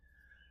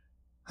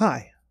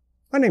Hi,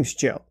 my name's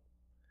Joe,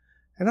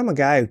 and I'm a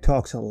guy who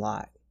talks a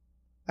lot.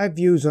 I have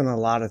views on a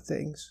lot of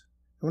things.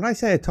 And when I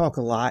say I talk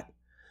a lot,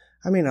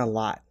 I mean a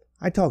lot.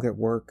 I talk at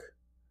work.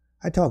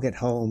 I talk at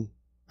home.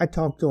 I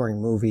talk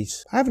during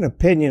movies. I have an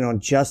opinion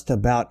on just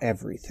about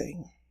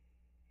everything.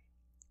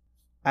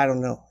 I don't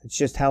know, it's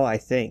just how I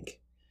think.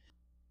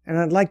 And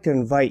I'd like to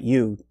invite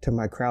you to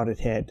my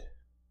crowded head.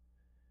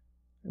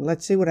 And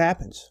let's see what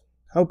happens.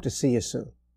 Hope to see you soon.